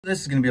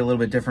This is going to be a little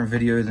bit different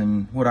video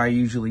than what I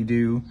usually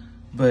do,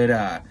 but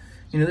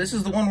you know, this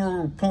is the one where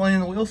we're pulling in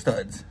the wheel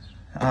studs.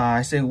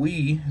 I say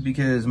we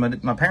because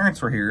my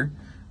parents were here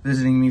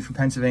visiting me from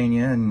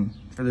Pennsylvania, and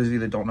for those of you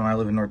that don't know, I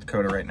live in North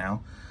Dakota right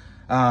now.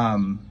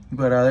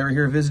 But they were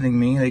here visiting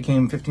me. They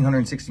came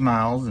 1,560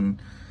 miles, and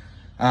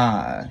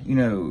you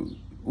know,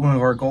 one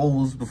of our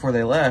goals before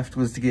they left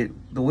was to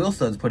get the wheel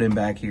studs put in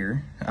back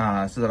here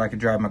so that I could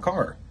drive my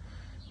car.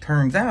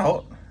 Turns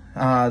out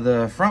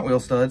the front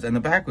wheel studs and the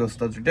back wheel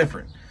studs are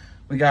different.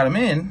 We got them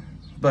in,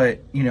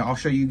 but you know, I'll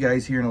show you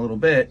guys here in a little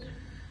bit.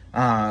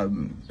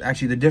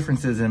 Actually, the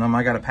differences in them.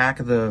 I got a pack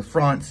of the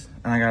fronts,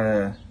 and I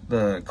got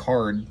the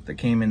card that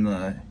came in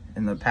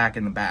the pack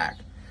in the back.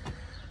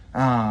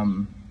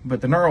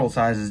 But the knurl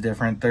size is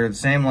different. They're the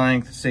same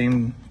length,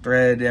 same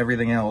thread,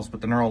 everything else,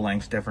 but the knurl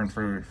length's different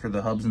for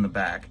the hubs in the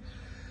back.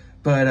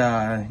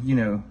 But you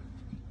know,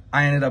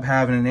 I ended up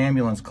having an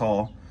ambulance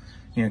call,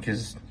 you know,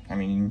 because I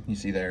mean, you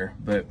see there,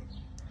 but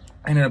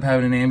I ended up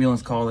having an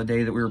ambulance call the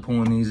day that we were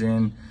pulling these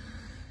in.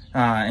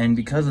 And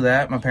because of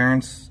that, my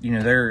parents, you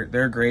know,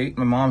 they're great.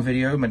 My mom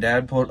videoed, my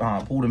dad pulled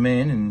them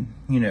in, and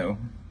you know,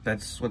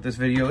 that's what this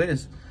video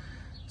is.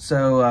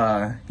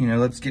 So, you know,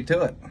 let's get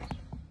to it.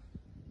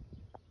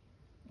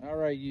 All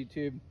right,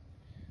 YouTube,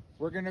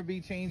 we're gonna be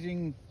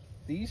changing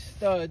these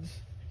studs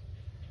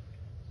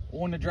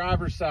on the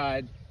driver's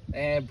side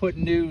and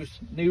putting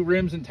new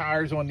rims and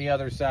tires on the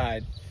other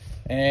side.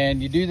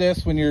 And you do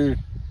this when your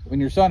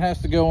son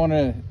has to go on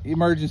an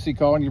emergency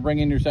call and you bring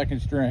in your second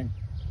string.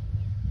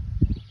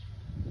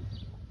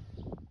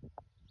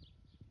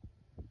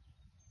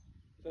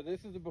 So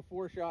this is the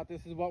before shot.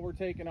 This is what we're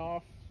taking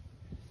off.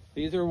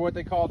 These are what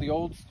they call the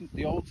old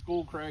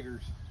school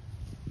Kragers.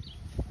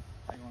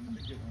 Hang on, let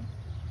me get one.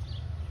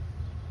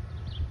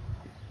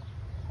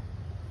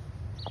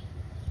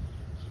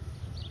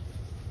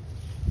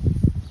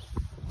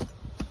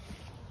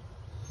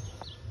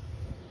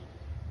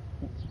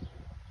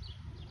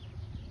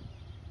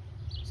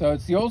 So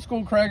it's the old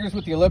school Kragers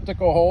with the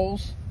elliptical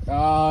holes.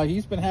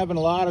 He's been having a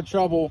lot of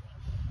trouble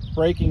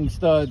breaking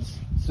studs,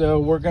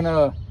 so we're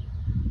gonna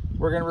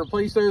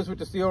replace those with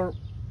the steel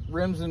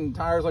rims and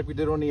tires like we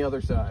did on the other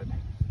side.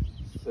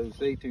 So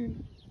stay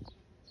tuned.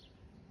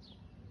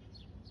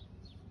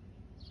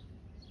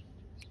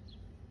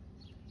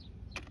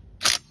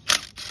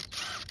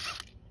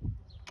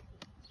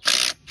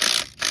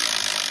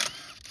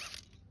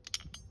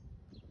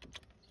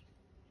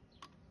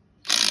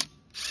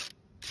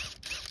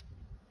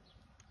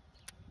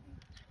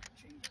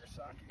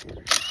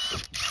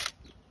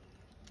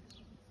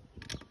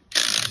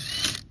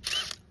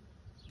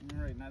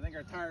 Alright, and I think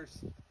our tire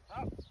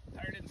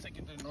didn't sink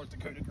into the North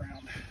Dakota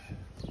ground.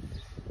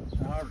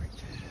 Alright.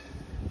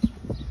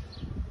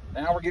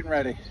 Now we're getting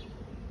ready.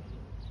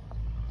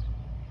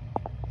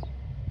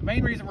 The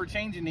main reason we're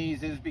changing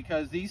these is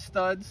because these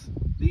studs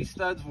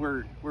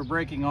were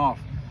breaking off.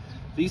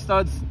 These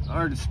studs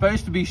are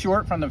supposed to be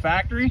short from the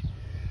factory,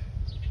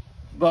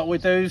 but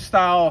with that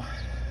style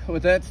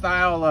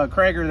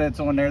Krager that's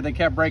on there, they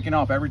kept breaking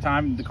off every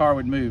time the car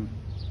would move.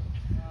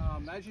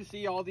 As you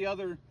see, all the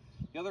other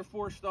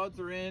 4 studs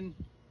are in,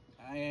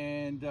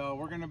 and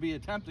we're going to be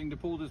attempting to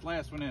pull this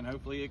last one in.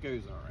 Hopefully it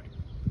goes all right.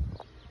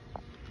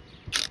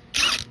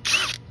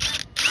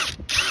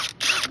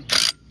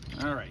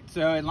 All right,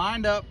 so it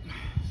lined up.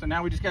 So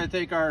now we just got to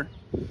take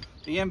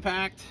the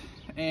impact,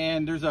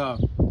 and there's a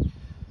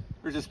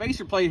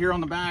spacer plate here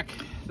on the back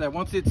that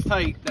once it's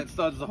tight, that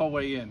studs the whole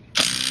way in.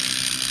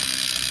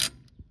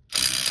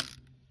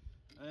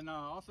 And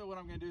also what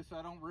I'm going to do so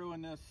I don't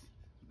ruin this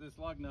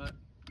lug nut,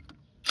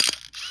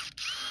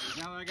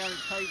 now that I got it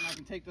tight and I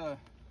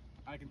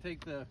can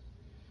take the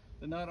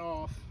nut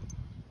off,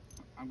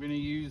 I'm going to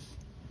use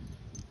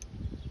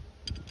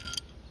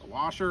a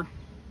washer,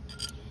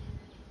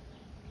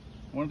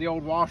 one of the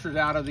old washers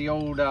out of the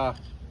old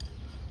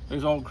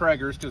those old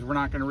Kragers, because we're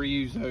not going to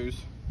reuse those,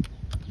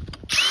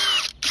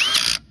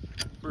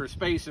 for a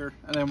spacer,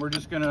 and then we're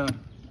just going to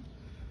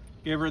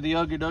give her the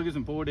ugly duggies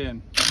and pull it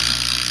in.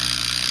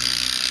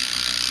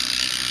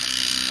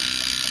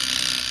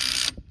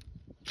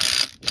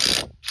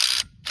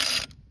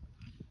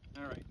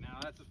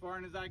 As far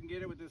as I can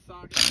get it with this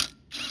socket.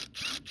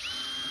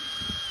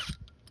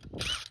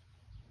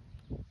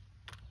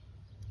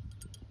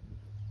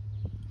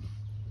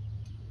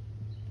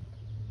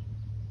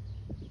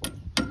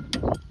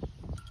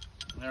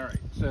 All right,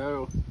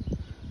 so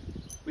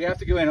we have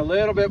to go in a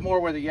little bit more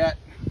with it yet.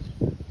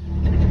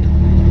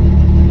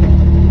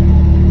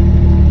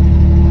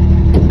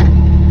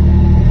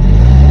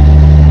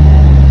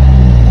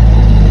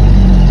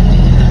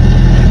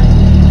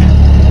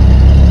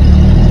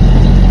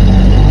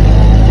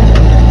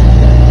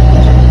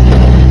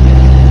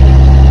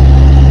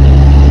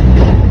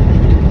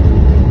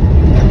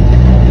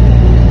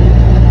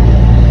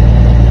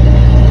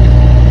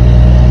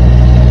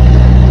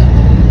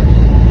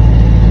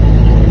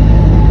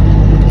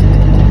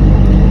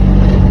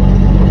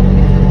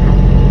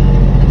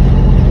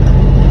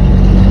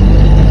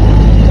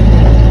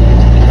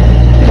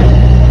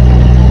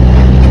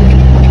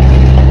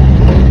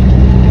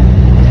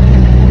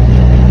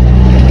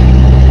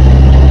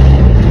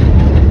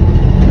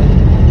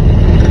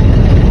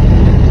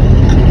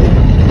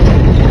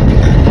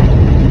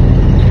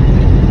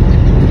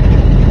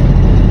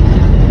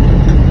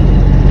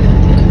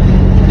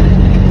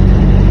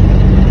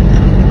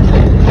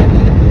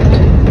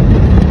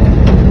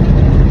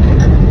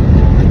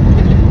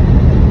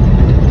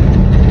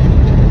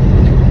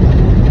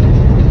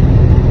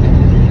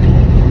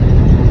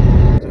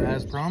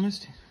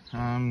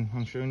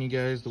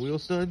 wheel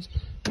studs.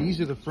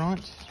 These are the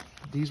front.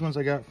 These ones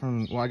I got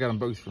from, well, I got them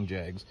both from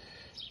Jags,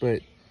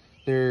 but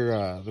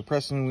they're the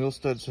Preston wheel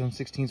studs,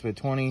 7/16 by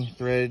 20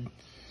 thread,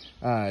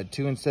 2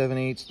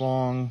 7/8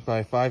 long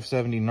by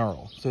 570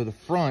 knurl. So the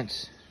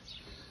front,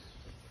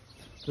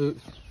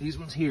 these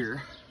ones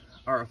here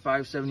are a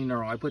 570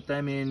 knurl. I put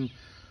them in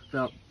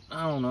about,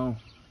 I don't know,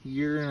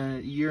 year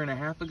and a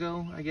half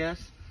ago, I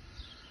guess.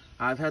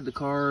 I've had the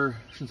car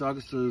since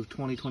August of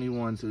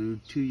 2021, so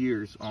 2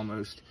 years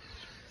almost.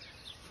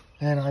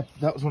 And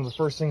that was one of the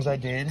first things I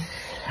did.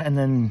 And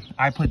then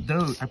I put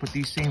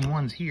these same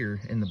ones here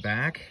in the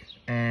back,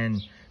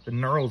 and the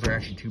knurls are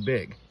actually too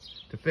big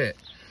to fit.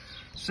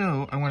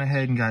 So I went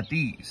ahead and got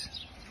these.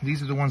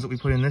 These are the ones that we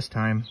put in this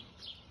time.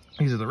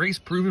 These are the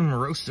race-proven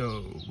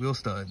Moroso wheel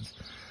studs.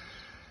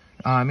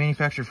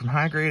 Manufactured from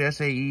high-grade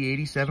SAE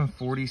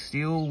 8740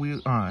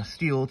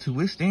 steel to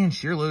withstand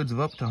shear loads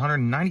of up to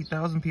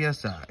 190,000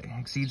 PSI.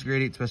 Exceeds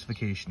grade 8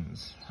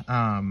 specifications.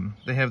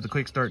 They have the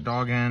quick start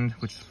dog end,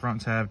 which the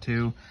fronts have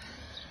too.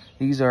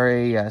 These are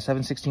a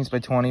 7/16 by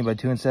 20 by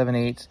 2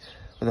 7/8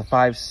 with a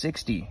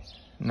 560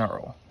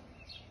 knurl.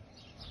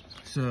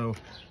 So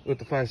what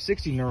the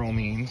 560 knurl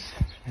means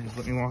is,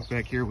 let me walk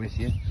back here with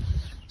you.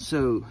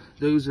 So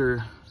those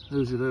are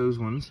those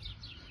ones.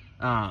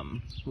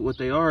 What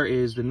they are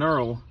is the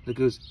knurl that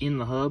goes in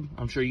the hub.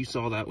 I'm sure you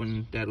saw that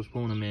when Dad was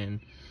pulling them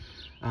in.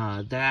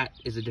 That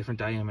is a different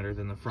diameter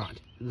than the front.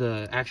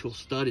 The actual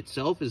stud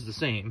itself is the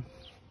same,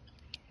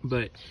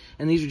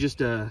 and these are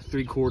just a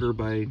 3/4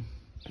 by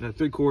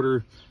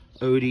 3/4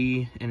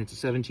 OD, and it's a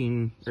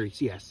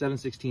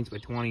 7/16 by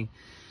 20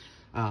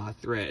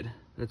 thread.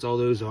 That's all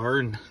those are,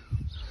 and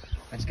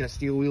I just got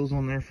steel wheels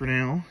on there for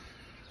now.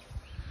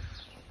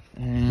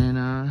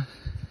 And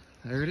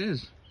there it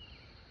is.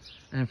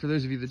 And for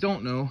those of you that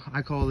don't know,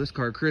 I call this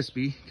car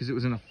crispy because it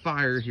was in a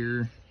fire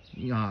here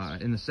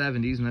in the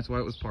 70s, and that's why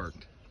it was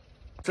parked.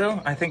 So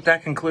I think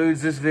that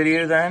concludes this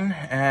video then.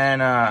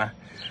 And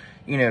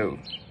you know,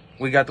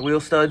 we got the wheel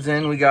studs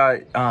in, we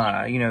got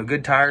you know,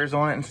 good tires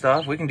on it and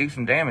stuff. We can do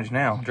some damage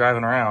now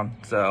driving around.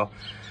 So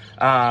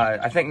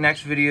I think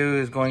next video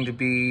is going to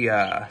be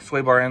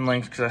sway bar end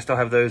links, because I still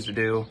have those to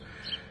do.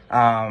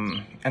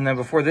 And then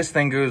before this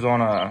thing goes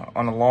on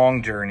a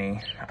long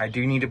journey, I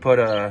do need to put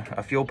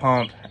a fuel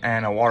pump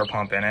and a water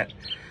pump in it,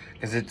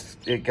 because it's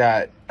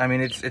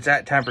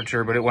at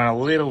temperature, but it went a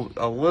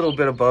little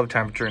bit above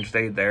temperature and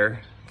stayed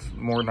there. It's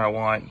more than I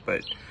want,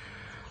 but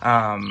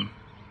and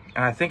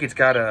I think it's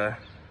got a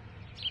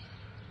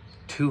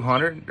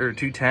 200 or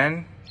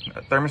 210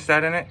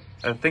 thermostat in it.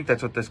 I think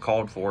that's what this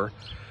called for.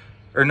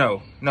 Or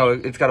no,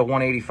 it's got a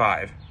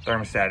 185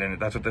 thermostat in it.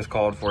 That's what this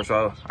called for.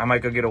 So I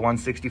might go get a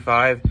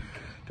 165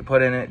 to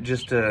put in it,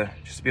 just to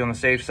be on the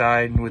safe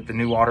side with the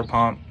new water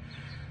pump.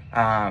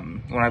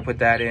 When I put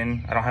that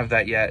in, I don't have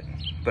that yet,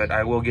 but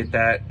I will get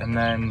that. And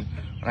then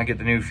when I get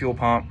the new fuel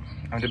pump,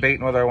 I'm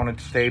debating whether I want it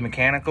to stay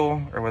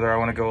mechanical or whether I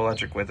want to go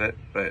electric with it.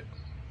 But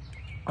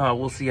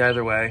we'll see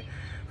either way.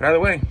 But either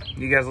way,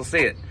 you guys will see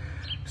it.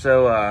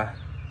 So,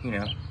 you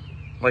know,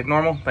 like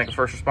normal, thank a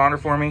first responder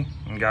for me,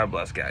 and God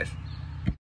bless, guys.